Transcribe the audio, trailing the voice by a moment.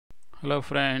Hello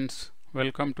friends,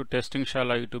 welcome to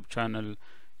Testingshala YouTube channel.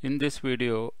 In this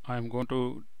video I am going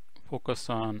to focus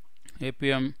on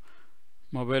Appium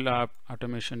mobile app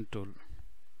automation tool.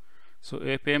 So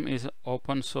Appium is an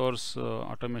open source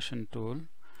automation tool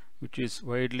which is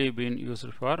widely being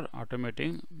used for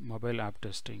automating mobile app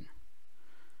testing.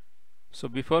 So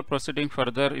before proceeding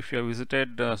further, if you have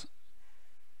visited the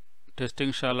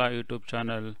Testingshala YouTube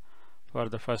channel for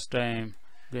the first time,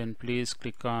 then please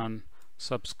click on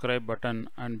subscribe button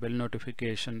and bell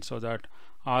notification so that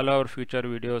all our future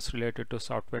videos related to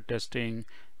software testing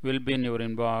will be in your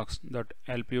inbox that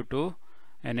help you to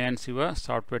enhance your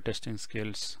software testing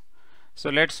skills. So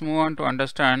let's move on to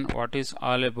understand what is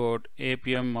all about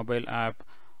Appium mobile app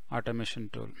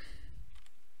automation tool.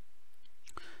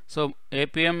 So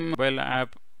Appium mobile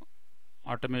app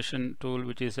automation tool,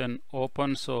 which is an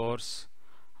open source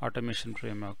automation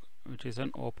framework, which is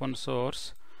an open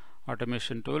source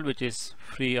automation tool which is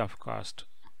free of cost.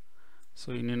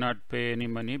 So you need not pay any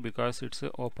money because it's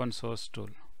an open source tool,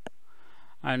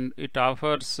 and it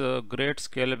offers great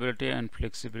scalability and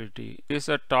flexibility. It is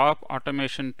a top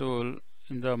automation tool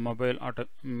in the mobile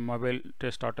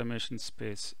test automation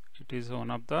space. It is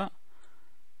one of the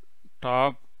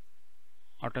top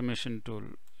automation tool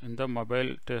in the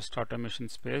mobile test automation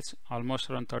space. Almost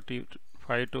around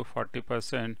 35 to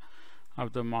 40%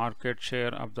 of the market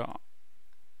share of the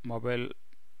mobile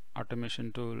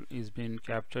automation tool is being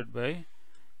captured by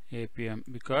Appium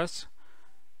because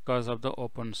of the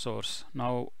open source.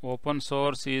 Now open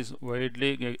source is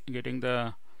widely getting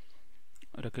the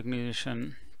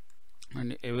recognition,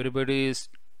 and everybody is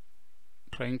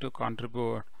trying to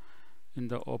contribute in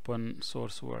the open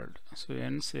source world. So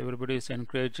hence everybody is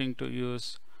encouraging to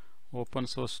use open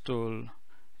source tool.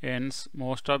 Hence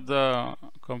most of the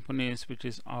companies which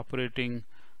is operating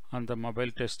on the mobile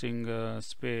testing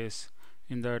space,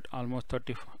 in that almost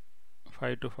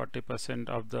 35 to 40%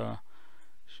 of the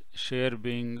share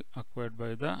being acquired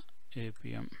by the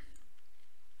Appium.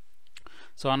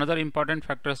 So another important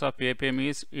factors of Appium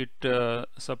is it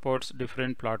supports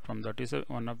different platforms. That is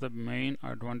one of the main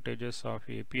advantages of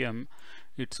Appium.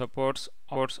 It supports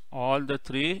all the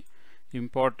three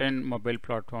important mobile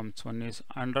platforms. One is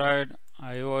Android,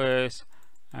 iOS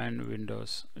and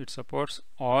Windows. It supports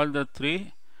all the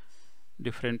three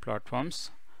different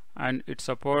platforms, and it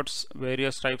supports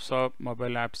various types of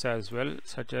mobile apps as well,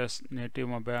 such as native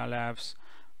mobile apps,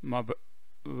 web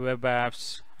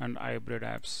apps and hybrid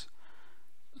apps.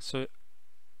 So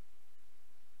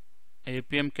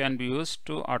Appium can be used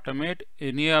to automate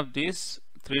any of these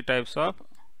three types of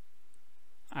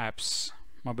apps,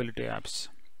 mobility apps.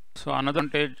 So another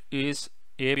advantage is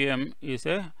Appium is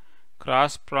a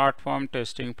cross-platform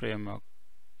testing framework.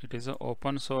 It is an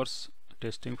open source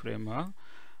testing framework,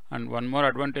 and one more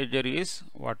advantage is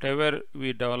whatever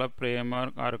we develop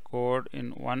framework or code in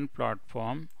one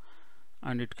platform,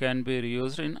 and it can be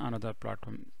reused in another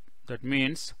platform. That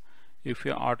means if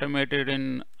you automate it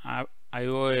in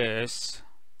iOS,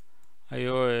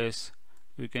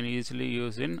 we can easily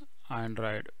use in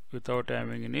Android without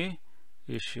having any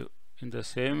issue. In the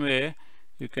same way,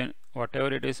 you can,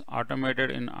 whatever it is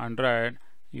automated in Android,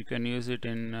 you can use it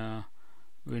in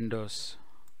Windows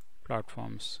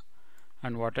platforms,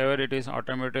 and whatever it is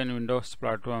automated in Windows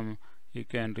platform, you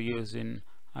can reuse in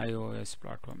iOS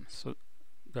platform. So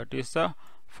that is the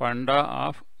funda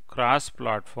of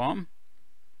cross-platform,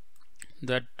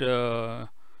 that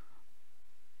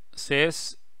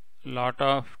saves lot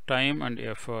of time and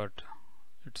effort.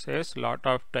 It saves lot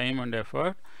of time and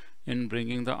effort in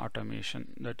bringing the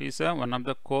automation. That is one of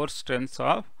the core strengths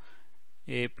of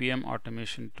Appium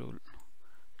automation tool.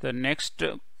 The next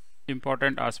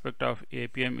important aspect of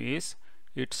Appium is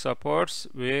it supports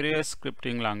various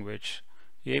scripting language.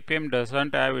 Appium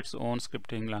doesn't have its own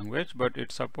scripting language, but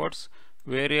it supports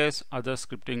various other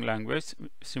scripting language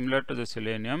similar to the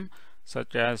Selenium,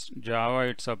 such as Java.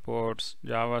 It supports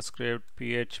JavaScript,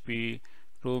 PHP,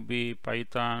 Ruby,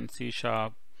 Python, C#,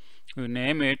 you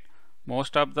name it.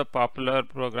 Most of the popular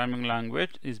programming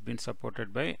language is being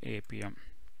supported by Appium.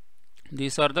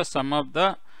 These are the some of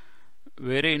the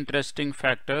very interesting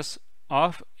factors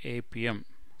of Appium.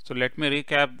 So let me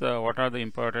recap what are the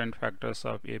important factors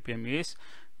of Appium is,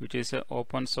 which is an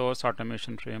open source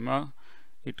automation framework.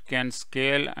 It can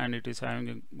scale, and it is having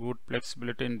a good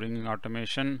flexibility in bringing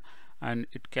automation, and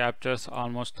it captures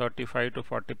almost 35 to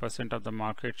 40% of the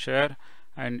market share,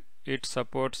 and it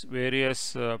supports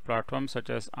various platforms such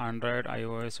as Android,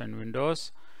 iOS and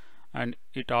Windows, and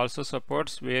it also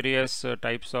supports various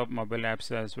types of mobile apps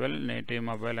as well. Native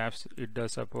mobile apps it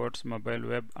does supports, mobile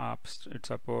web apps it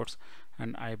supports,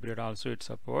 and hybrid also it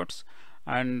supports.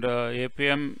 and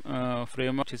Apm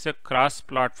framework is a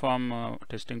cross-platform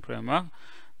testing framework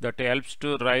that helps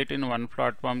to write in one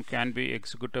platform can be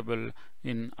executable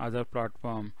in other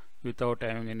platform without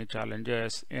having any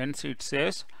challenges. Hence it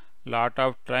saves lot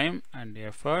of time and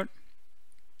effort.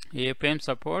 Apm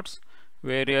supports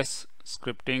various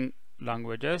scripting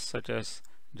languages such as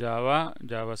Java,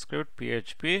 JavaScript,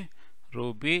 PHP,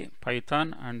 Ruby,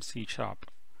 Python and C#.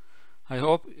 I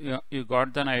hope you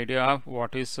got an idea of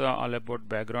what is all about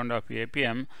background of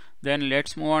Apm. Then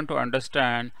let's move on to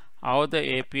understand how the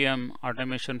Apm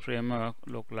automation framework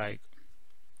look like.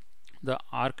 The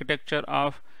architecture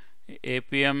of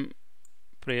Apm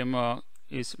framework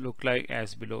is look like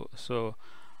as below. So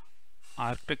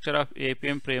architecture of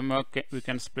Apm framework we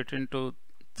can split into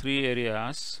three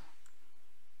areas.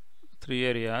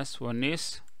 One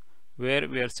is where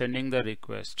we are sending the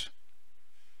request,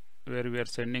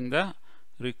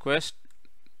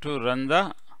 to run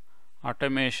the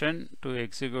automation to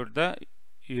execute the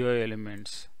UI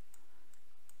elements.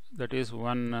 That is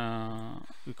one,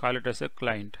 we call it as a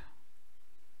client.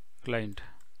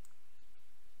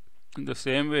 In the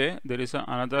same way, there is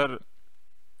another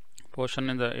portion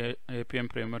in the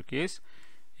Apm framework is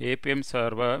Apm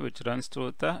server, which runs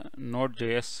through the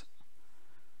Node.js,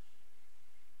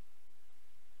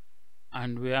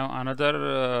 and we have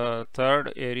another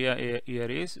third area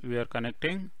here is we are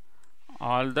connecting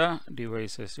all the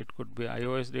devices. It could be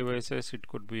iOS devices, it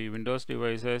could be Windows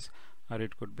devices, or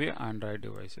it could be Android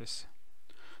devices.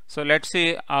 So let's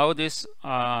see how this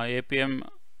Apm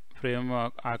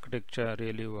framework architecture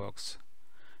really works.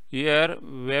 Here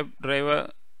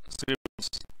Webdriver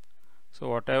scripts. So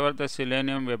whatever the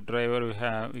Selenium WebDriver we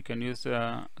have, we can use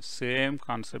the same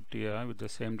concept here with the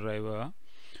same driver,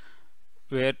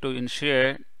 where to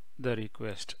initiate the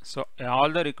request. So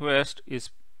all the request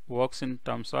works in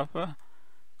terms of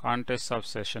context of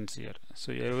sessions here.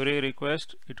 So every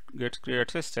request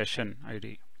creates a session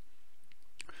ID,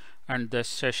 and the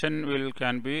session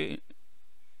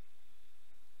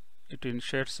it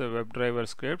initiates the WebDriver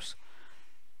scripts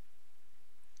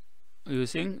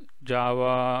using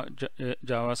Java,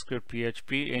 JavaScript,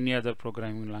 PHP, any other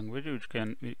programming language which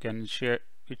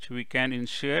we can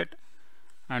initiate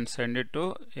and send it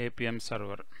to Apm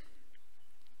server.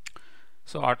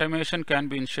 So automation can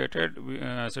be initiated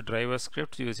as a driver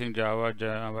script using Java,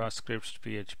 JavaScript,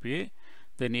 PHP.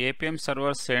 Then Apm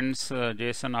server sends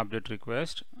JSON object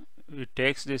request. It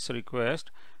takes this request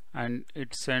and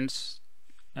it sends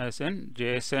as in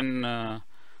JSON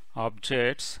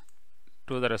objects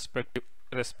to the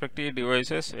respective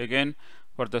devices. Again,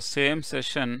 for the same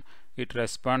session, it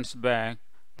responds back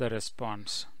the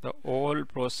response. The whole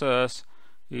process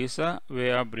is a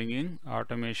way of bringing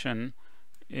automation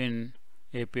in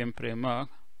Apm framework,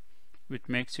 which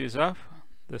makes use of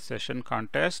the session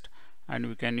context, and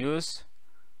we can use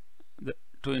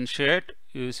to initiate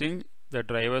using the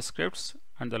driver scripts,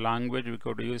 and the language we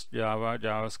could use Java,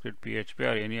 JavaScript, PHP,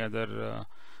 or any other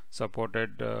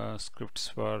supported scripts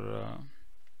for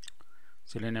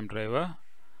Selenium driver,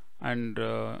 and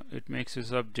it makes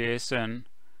use of JSON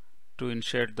to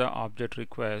initiate the object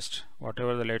request.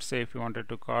 Whatever the, let's say if you wanted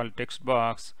to call text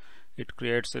box, it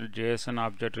creates a JSON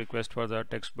object request for the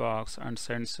text box and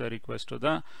sends a request to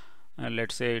the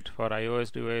let's say it for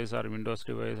iOS device or Windows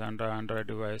device and Android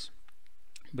device.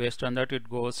 Based on that, it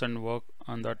goes and work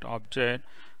on that object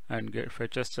and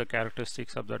fetches the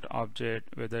characteristics of that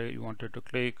object, whether you wanted to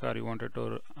click or you wanted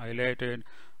to highlight it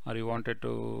or you wanted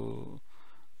to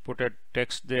put a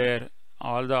text there.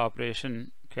 All the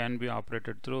operation can be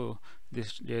operated through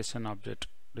this JSON object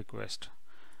request.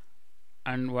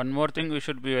 And one more thing we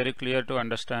should be very clear to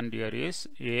understand here is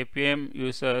Apm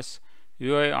uses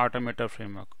UI Automator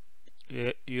framework.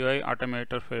 UI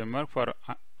Automator framework for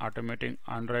automating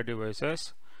Android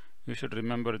devices. You should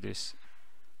remember this.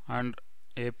 And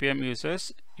Apm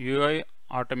uses UI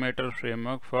Automator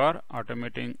framework for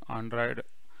automating Android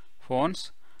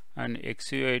phones and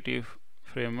XUIT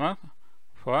framework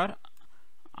for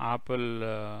Apple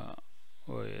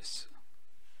OS.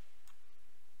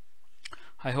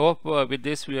 I hope with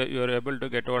this you are able to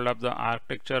get hold of the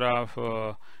architecture of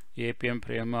Apm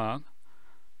framework,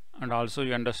 and also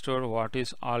you understood what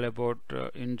is all about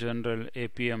in general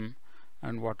Apm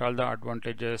and what are the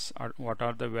advantages or what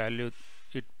are the value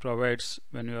it provides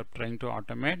when you are trying to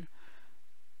automate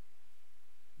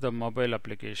the mobile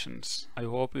applications. I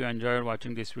hope you enjoyed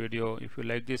watching this video. If you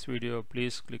like this video,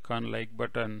 please click on like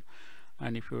button,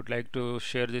 and if you would like to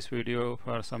share this video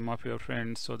for some of your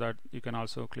friends, so that you can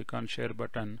also click on share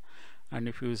button. And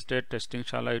if you visited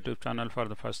testingshala YouTube channel for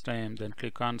the first time, then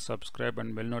click on subscribe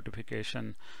and bell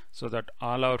notification so that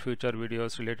all our future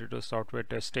videos related to software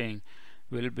testing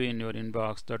will be in your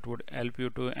inbox that would help you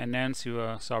to enhance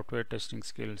your software testing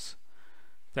skills.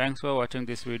 Thanks for watching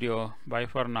this video. Bye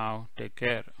for now. Take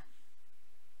care.